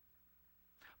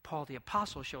 Paul the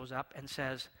Apostle shows up and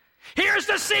says, here's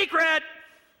the secret!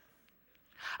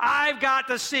 I've got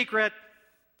the secret.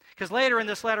 Because later in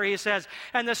this letter he says,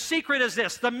 and the secret is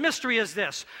this, the mystery is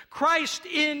this, Christ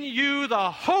in you,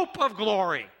 the hope of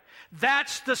glory.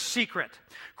 That's the secret.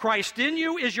 Christ in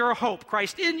you is your hope.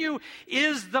 Christ in you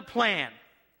is the plan.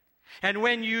 And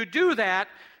when you do that,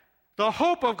 the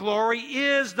hope of glory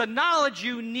is the knowledge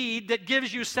you need that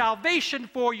gives you salvation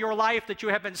for your life that you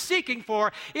have been seeking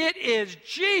for. It is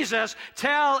Jesus.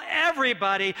 Tell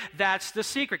everybody that's the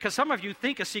secret. Because some of you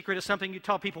think a secret is something you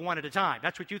tell people one at a time.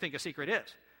 That's what you think a secret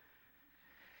is.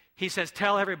 He says,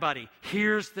 tell everybody,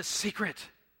 here's the secret.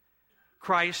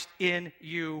 Christ in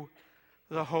you,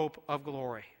 the hope of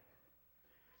glory.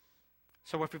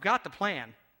 So if we've got the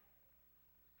plan,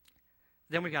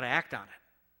 then we've got to act on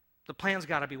it. The plan's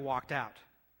got to be walked out.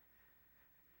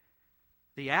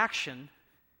 The action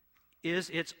is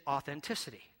its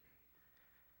authenticity.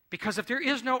 Because if there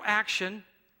is no action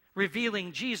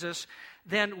revealing Jesus,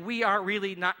 then we are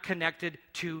really not connected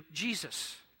to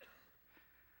Jesus.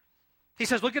 He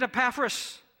says, look at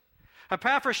Epaphras.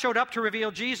 Epaphras showed up to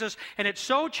reveal Jesus, and it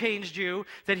so changed you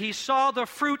that he saw the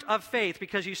fruit of faith,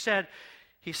 because he said,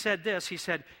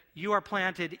 you are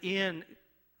planted in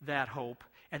that hope,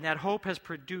 and that hope has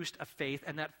produced a faith,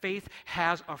 and that faith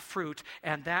has a fruit,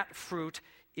 and that fruit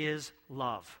is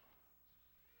love.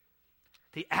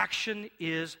 The action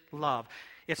is love.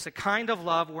 It's the kind of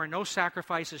love where no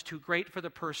sacrifice is too great for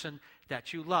the person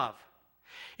that you love.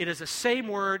 It is the same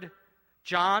word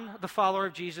John, the follower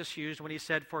of Jesus, used when he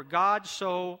said, for God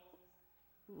so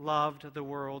loved the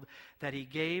world that he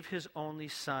gave his only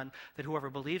Son, that whoever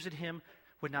believes in him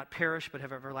would not perish but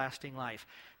have everlasting life.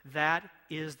 That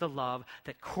is the love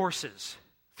that courses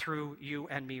through you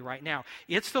and me right now.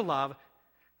 It's the love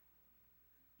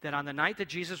that on the night that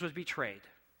Jesus was betrayed,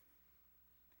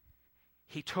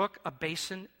 he took a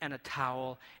basin and a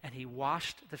towel and he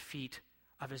washed the feet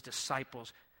of his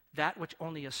disciples, that which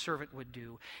only a servant would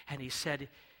do. And he said,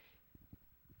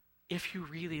 if you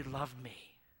really love me,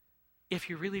 if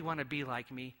you really want to be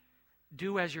like me,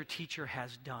 do as your teacher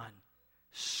has done.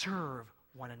 Serve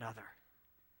one another.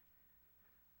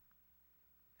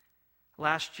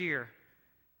 Last year,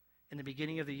 in the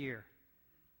beginning of the year,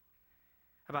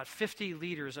 about 50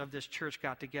 leaders of this church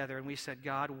got together and we said,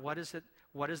 God, what is it?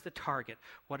 What is the target?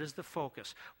 What is the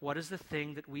focus? What is the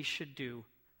thing that we should do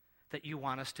that you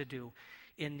want us to do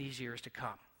in these years to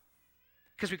come?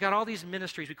 Because we've got all these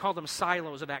ministries, we call them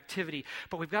silos of activity,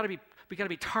 but we've got to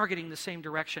be targeting the same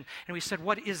direction. And we said,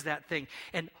 what is that thing?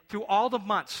 And through all the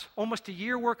months, almost a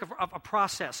year work of a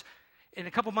process, and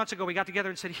a couple months ago we got together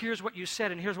and said, here's what you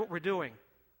said and here's what we're doing.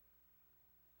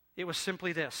 It was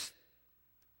simply this,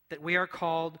 that we are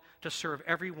called to serve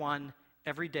everyone,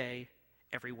 every day,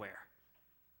 everywhere.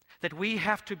 That we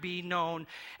have to be known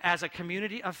as a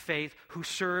community of faith who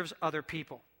serves other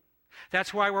people.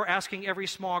 That's why we're asking every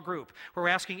small group, we're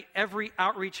asking every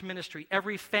outreach ministry,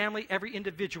 every family, every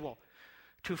individual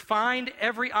to find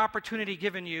every opportunity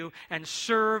given you and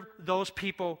serve those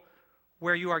people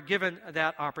where you are given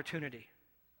that opportunity.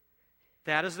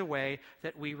 That is the way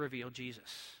that we reveal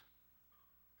Jesus.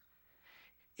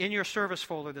 In your service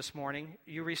folder this morning,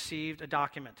 you received a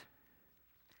document.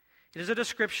 It is a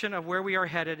description of where we are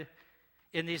headed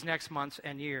in these next months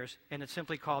and years, and it's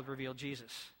simply called Reveal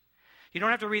Jesus. You don't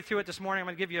have to read through it this morning. I'm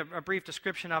going to give you a brief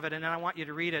description of it, and then I want you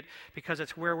to read it because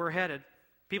it's where we're headed.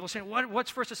 People saying, what's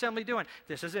First Assembly doing?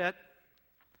 This is it.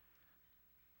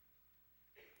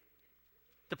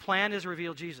 The plan is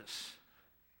Reveal Jesus.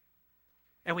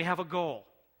 And we have a goal.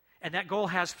 And that goal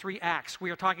has 3 acts.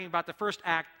 We are talking about the first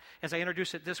act as I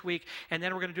introduce it this week, and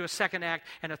then we're going to do a second act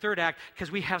and a third act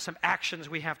because we have some actions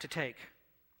we have to take.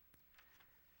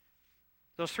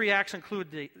 Those 3 acts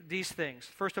include these things.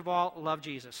 First of all, love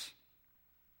Jesus.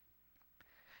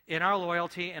 In our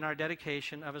loyalty and our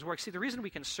dedication of his work. See, the reason we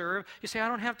can serve, you say, I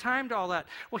don't have time to all that.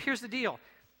 Well, here's the deal.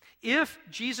 If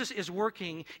Jesus is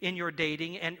working in your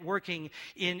dating and working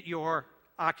in your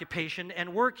occupation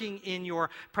and working in your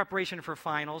preparation for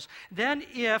finals, then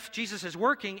if Jesus is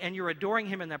working and you're adoring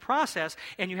him in the process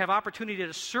and you have opportunity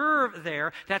to serve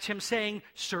there, that's him saying,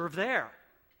 serve there.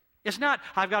 It's not,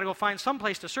 I've got to go find some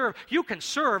place to serve. You can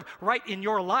serve right in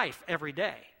your life every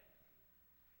day.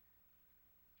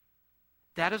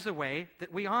 That is the way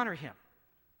that we honor him.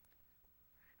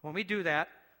 When we do that,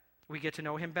 we get to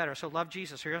know him better. So love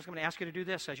Jesus. Here's I'm going to ask you to do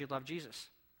this as you love Jesus.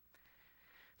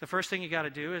 The first thing you got to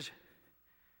do is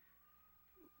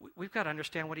we've got to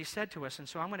understand what he said to us. And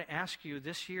so I'm going to ask you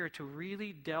this year to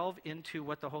really delve into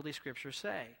what the Holy Scriptures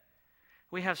say.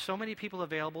 We have so many people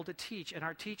available to teach and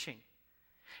are teaching.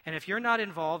 And if you're not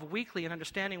involved weekly in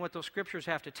understanding what those Scriptures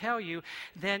have to tell you,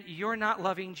 then you're not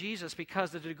loving Jesus,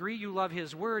 because the degree you love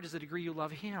his word is the degree you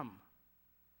love him.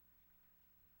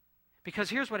 Because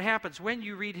here's what happens. When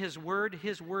you read his word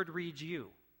reads you.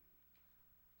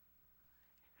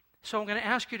 So I'm going to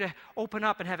ask you to open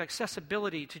up and have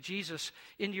accessibility to Jesus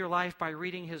into your life by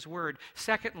reading his word.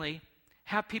 Secondly,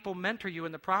 have people mentor you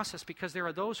in the process, because there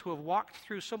are those who have walked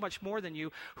through so much more than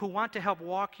you who want to help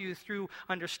walk you through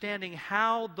understanding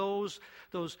how those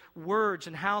words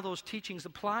and how those teachings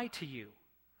apply to you.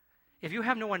 If you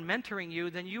have no one mentoring you,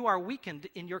 then you are weakened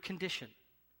in your condition.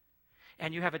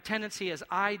 And you have a tendency, as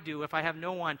I do, if I have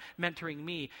no one mentoring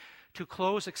me, to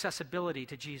close accessibility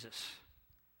to Jesus.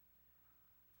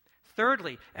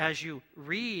 Thirdly, as you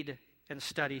read and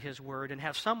study his word and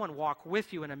have someone walk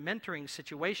with you in a mentoring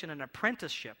situation, an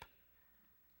apprenticeship,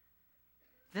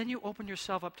 then you open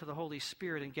yourself up to the Holy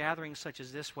Spirit in gatherings such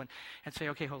as this one and say,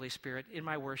 okay, Holy Spirit, in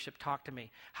my worship, talk to me.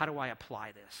 How do I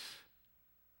apply this?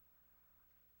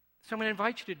 So I'm going to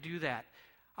invite you to do that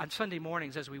on Sunday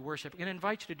mornings as we worship. I'm going to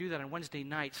invite you to do that on Wednesday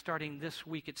night, starting this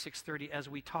week at 6:30, as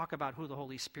we talk about who the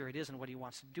Holy Spirit is and what he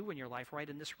wants to do in your life right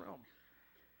in this room.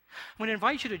 I'm going to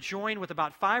invite you to join with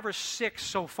about 5 or 6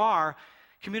 so far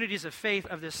communities of faith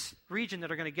of this region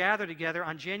that are going to gather together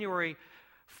on January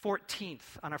 14th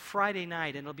on a Friday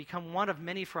night, and it'll become one of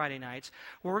many Friday nights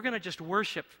where we're going to just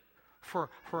worship for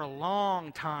a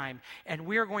long time, and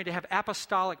we are going to have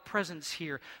apostolic presence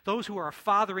here, those who are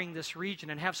fathering this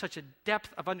region and have such a depth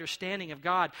of understanding of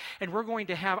God, and we're going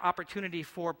to have opportunity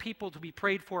for people to be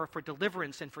prayed for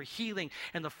deliverance and for healing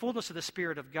and the fullness of the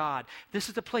Spirit of God. This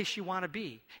is the place you want to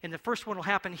be, and the first one will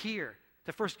happen here,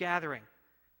 the first gathering.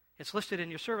 It's listed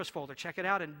in your service folder. Check it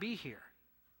out and be here.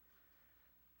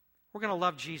 We're going to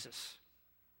love Jesus,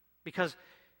 because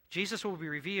Jesus will be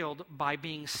revealed by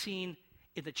being seen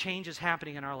in the changes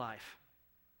happening in our life.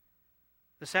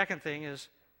 The second thing is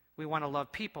we want to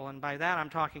love people, and by that I'm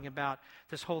talking about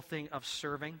this whole thing of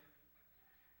serving.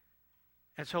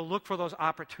 And so look for those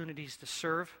opportunities to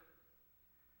serve.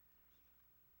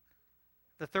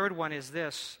 The third one is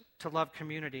this, to love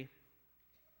community.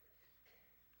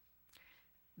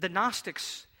 The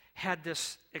Gnostics had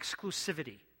this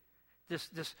exclusivity,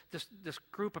 this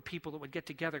group of people that would get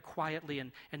together quietly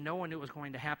and no one knew what was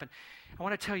going to happen. I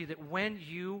want to tell you that when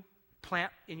you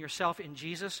plant in yourself in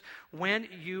Jesus, when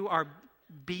you are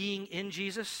being in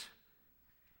Jesus,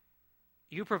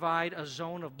 you provide a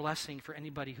zone of blessing for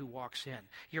anybody who walks in.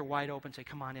 You're wide open, say,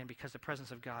 come on in, because the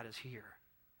presence of God is here.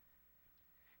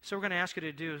 So we're going to ask you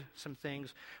to do some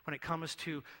things when it comes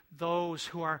to those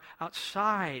who are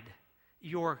outside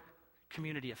your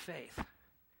community of faith.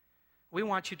 We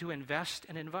want you to invest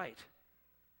and invite.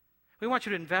 We want you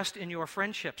to invest in your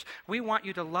friendships. We want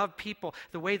you to love people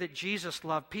the way that Jesus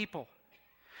loved people.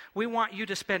 We want you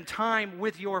to spend time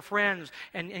with your friends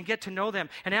and get to know them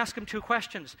and ask them 2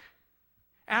 questions.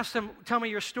 Ask them, tell me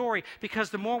your story, because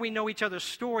the more we know each other's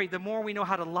story, the more we know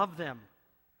how to love them.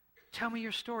 Tell me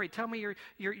your story. Tell me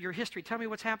your history. Tell me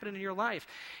what's happening in your life.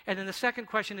 And then the second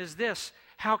question is this: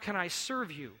 how can I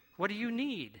serve you? What do you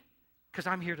need? Because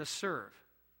I'm here to serve.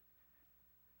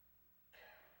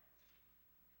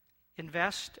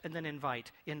 Invest and then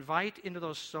invite. Invite into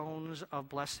those zones of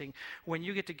blessing. When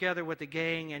you get together with the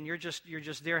gang and you're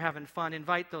just there having fun,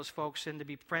 invite those folks in to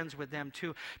be friends with them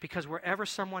too. Because wherever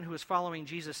someone who is following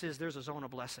Jesus is, there's a zone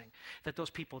of blessing that those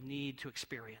people need to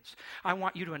experience. I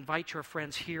want you to invite your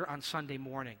friends here on Sunday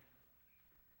morning.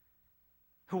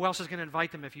 Who else is going to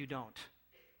invite them if you don't?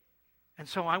 And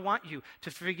so I want you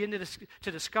to begin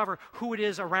to discover who it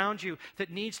is around you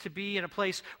that needs to be in a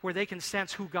place where they can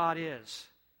sense who God is.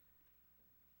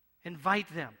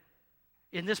 Invite them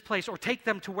in this place, or take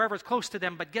them to wherever is close to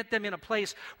them, but get them in a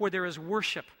place where there is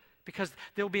worship, because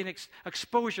there will be an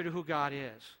exposure to who God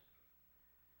is.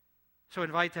 So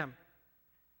invite them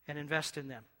and invest in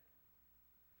them.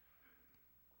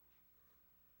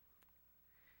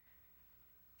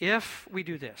 If we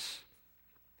do this,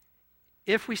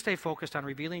 if we stay focused on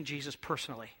revealing Jesus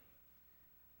personally,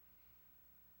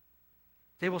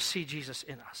 they will see Jesus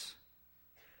in us.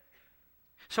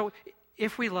 So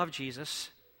if we love Jesus,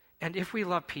 and if we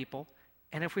love people,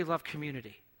 and if we love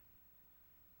community,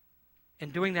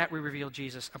 in doing that we reveal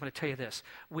Jesus, I'm going to tell you this,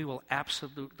 we will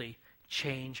absolutely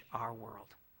change our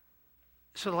world.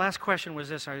 So the last question was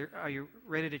this, are you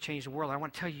ready to change the world? I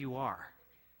want to tell you are.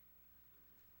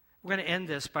 We're going to end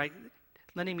this by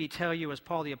letting me tell you, as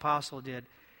Paul the Apostle did,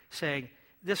 saying,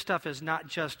 this stuff is not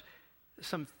just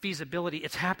some feasibility,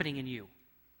 it's happening in you.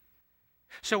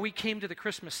 So we came to the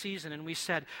Christmas season and we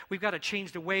said, we've got to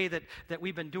change the way that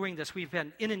we've been doing this. We've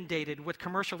been inundated with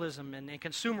commercialism and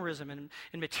consumerism and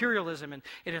materialism, and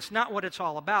it's not what it's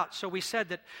all about. So we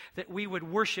said that we would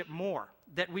worship more,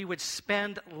 that we would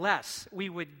spend less, we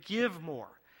would give more,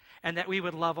 and that we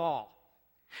would love all.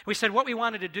 We said what we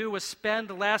wanted to do was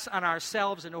spend less on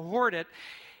ourselves and hoard it,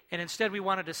 and instead we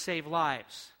wanted to save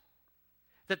lives.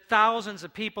 That thousands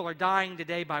of people are dying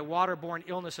today by waterborne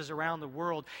illnesses around the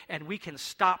world, and we can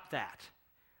stop that.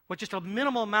 With just a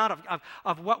minimal amount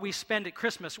of what we spend at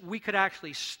Christmas, we could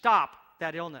actually stop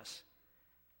that illness.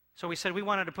 So we said we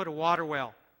wanted to put a water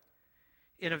well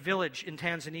in a village in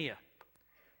Tanzania.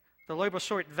 The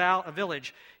Loibosort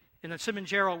village in the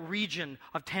Kilimanjaro region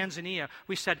of Tanzania.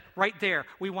 We said, right there,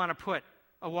 we want to put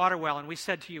a water well. And we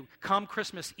said to you, come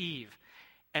Christmas Eve,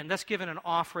 and let's give it an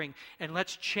offering, and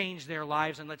let's change their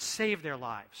lives, and let's save their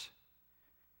lives.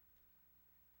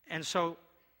 And so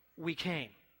we came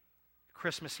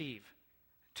Christmas Eve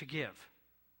to give.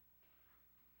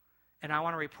 And I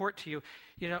want to report to you,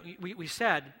 we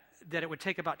said that it would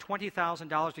take about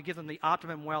 $20,000 to give them the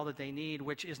optimum well that they need,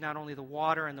 which is not only the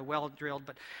water and the well drilled,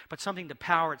 but something to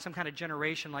power it, some kind of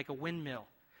generation like a windmill.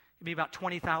 It'd be about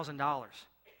 $20,000.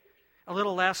 A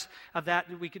little less of that,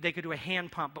 they could do a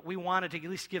hand pump, but we wanted to at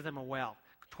least give them a well,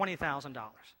 $20,000.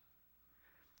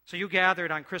 So you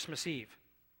gathered on Christmas Eve.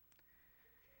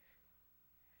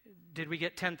 Did we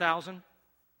get 10,000?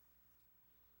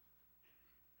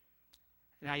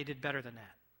 Now you did better than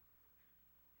that.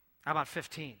 How about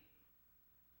 15?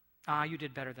 You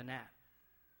did better than that.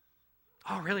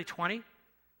 Oh, really, 20?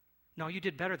 No, you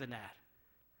did better than that.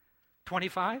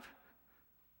 25?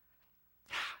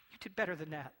 You did better than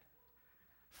that.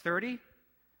 30?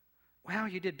 Well,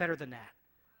 you did better than that.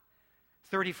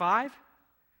 35?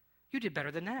 You did better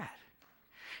than that.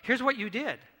 Here's what you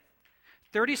did.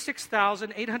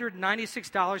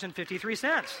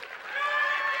 $36,896.53.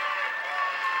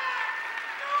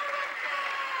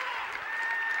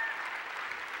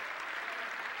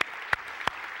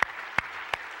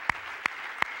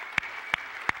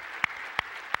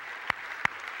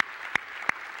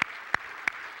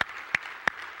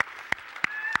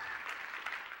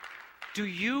 Do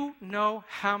you know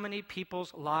how many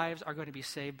people's lives are going to be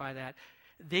saved by that?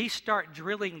 They start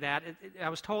drilling that. I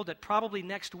was told that probably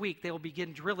next week they will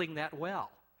begin drilling that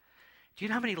well. Do you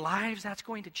know how many lives that's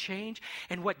going to change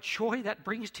and what joy that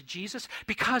brings to Jesus?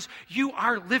 Because you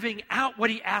are living out what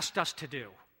he asked us to do.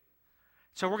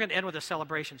 So we're going to end with a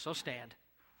celebration, so stand.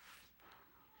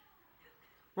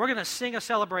 We're going to sing a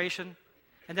celebration,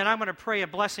 and then I'm going to pray a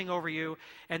blessing over you,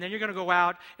 and then you're going to go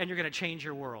out and you're going to change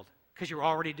your world because you're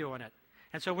already doing it.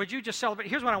 And so would you just celebrate?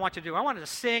 Here's what I want to do. I want to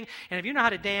sing, and if you know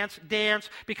how to dance, dance,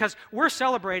 because we're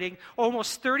celebrating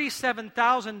almost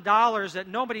 $37,000 that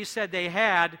nobody said they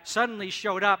had suddenly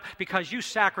showed up because you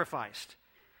sacrificed.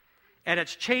 And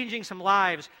it's changing some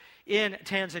lives in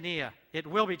Tanzania. It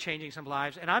will be changing some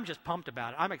lives, and I'm just pumped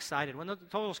about it. I'm excited. When the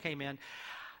totals came in,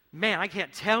 man, I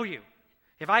can't tell you.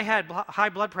 If I had high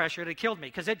blood pressure, it would have killed me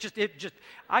because I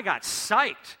got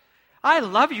psyched. I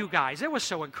love you guys. It was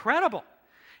so incredible.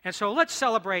 And so let's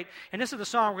celebrate, and this is the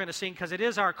song we're going to sing because it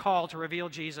is our call to reveal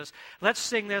Jesus. Let's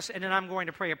sing this, and then I'm going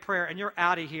to pray a prayer, and you're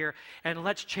out of here, and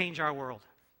let's change our world.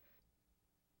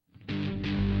 We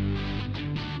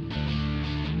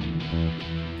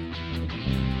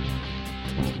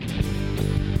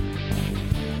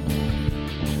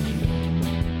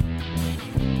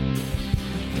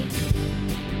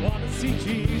want to see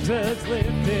Jesus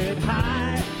lifted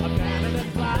high, a banner that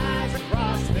flies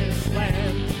across this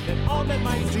land. That all men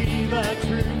might see the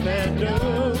truth and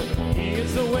know he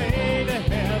is the way to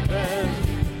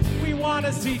heaven. We want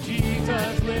to see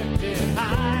Jesus lifted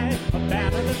high, a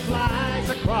banner that flies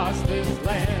across this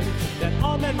land. That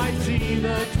all men might see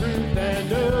the truth and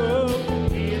know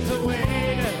he is the way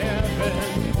to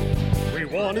heaven. We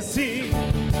want to see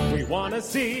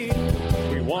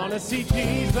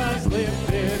Jesus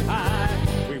lifted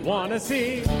high. We want to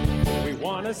see, we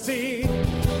want to see,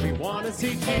 we want to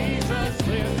see Jesus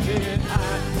lifted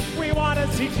high. We want to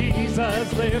see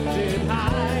Jesus lifted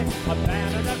high, a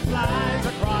banner that flies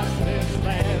across this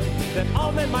land, that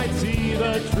all men might see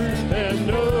the truth and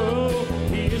know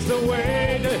He is the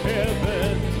way to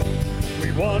heaven.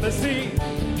 We want to see,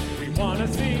 we want to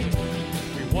see,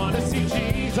 we want to see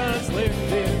Jesus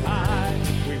lifted high.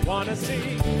 We want to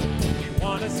see, we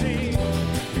want to see,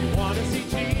 we want to see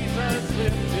Jesus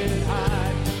lifted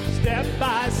high. Step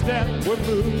by step we're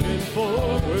moving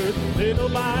forward, little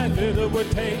by little we're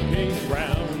taking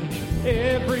ground.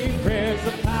 Every prayer's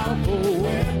a powerful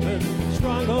weapon,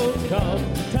 strongholds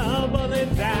come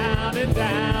tumbling down and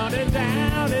down and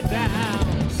down and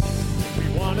down.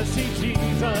 We want to see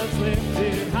Jesus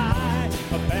lifted high,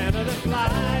 a banner that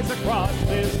flies across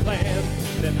this land,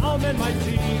 that all men might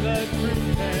see the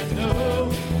truth and know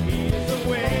He is the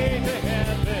way to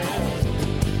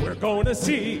heaven. We're going to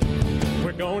see,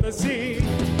 we're going to see,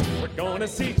 we're going to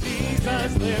see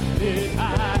Jesus lifted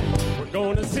high. We're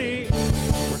going to see,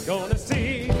 we're going to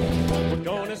see, we're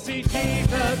going to see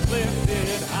Jesus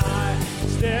lifted high.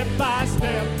 Step by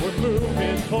step we're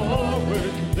moving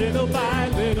forward, little by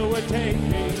little we're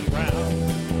taking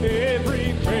ground.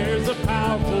 Every prayer's a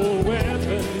powerful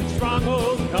weapon,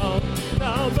 strongholds come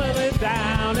tumbling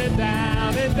down and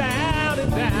down and down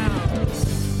and down.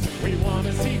 We want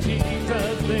to see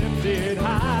Jesus lifted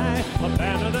high, a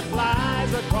banner that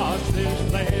flies across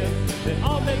this land, that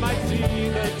all men might see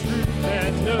the truth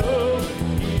and know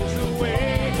He's the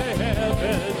way to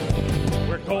heaven.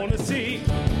 We're going to see,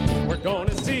 we're going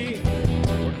to see,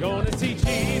 we're going to see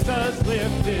Jesus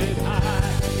lifted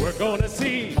high. We're going to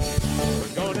see,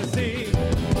 we're going to see,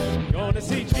 we're going to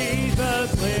see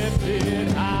Jesus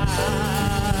lifted high.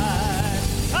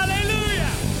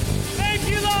 Hallelujah! Thank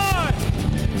you, Lord!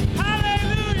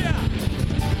 Hallelujah!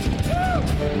 Woo!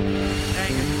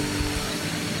 Thank you.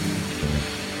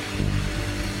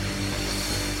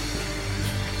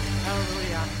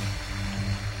 Hallelujah.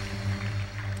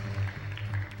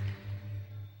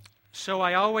 So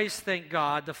I always thank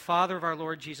God, the Father of our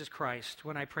Lord Jesus Christ,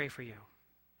 when I pray for you,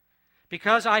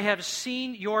 because I have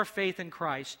seen your faith in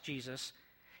Christ Jesus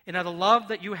and of the love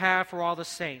that you have for all the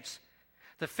saints,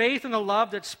 the faith and the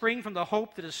love that spring from the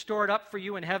hope that is stored up for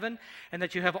you in heaven and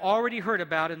that you have already heard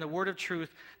about in the word of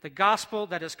truth, the gospel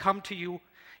that has come to you.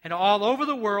 And all over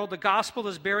the world, the gospel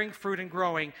is bearing fruit and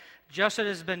growing, just as it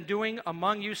has been doing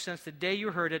among you since the day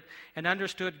you heard it and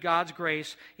understood God's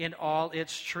grace in all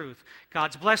its truth.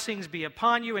 God's blessings be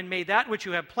upon you, and may that which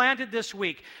you have planted this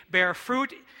week bear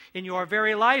fruit in your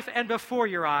very life and before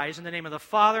your eyes. In the name of the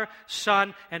Father,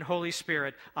 Son, and Holy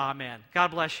Spirit. Amen. God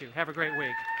bless you. Have a great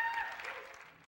week.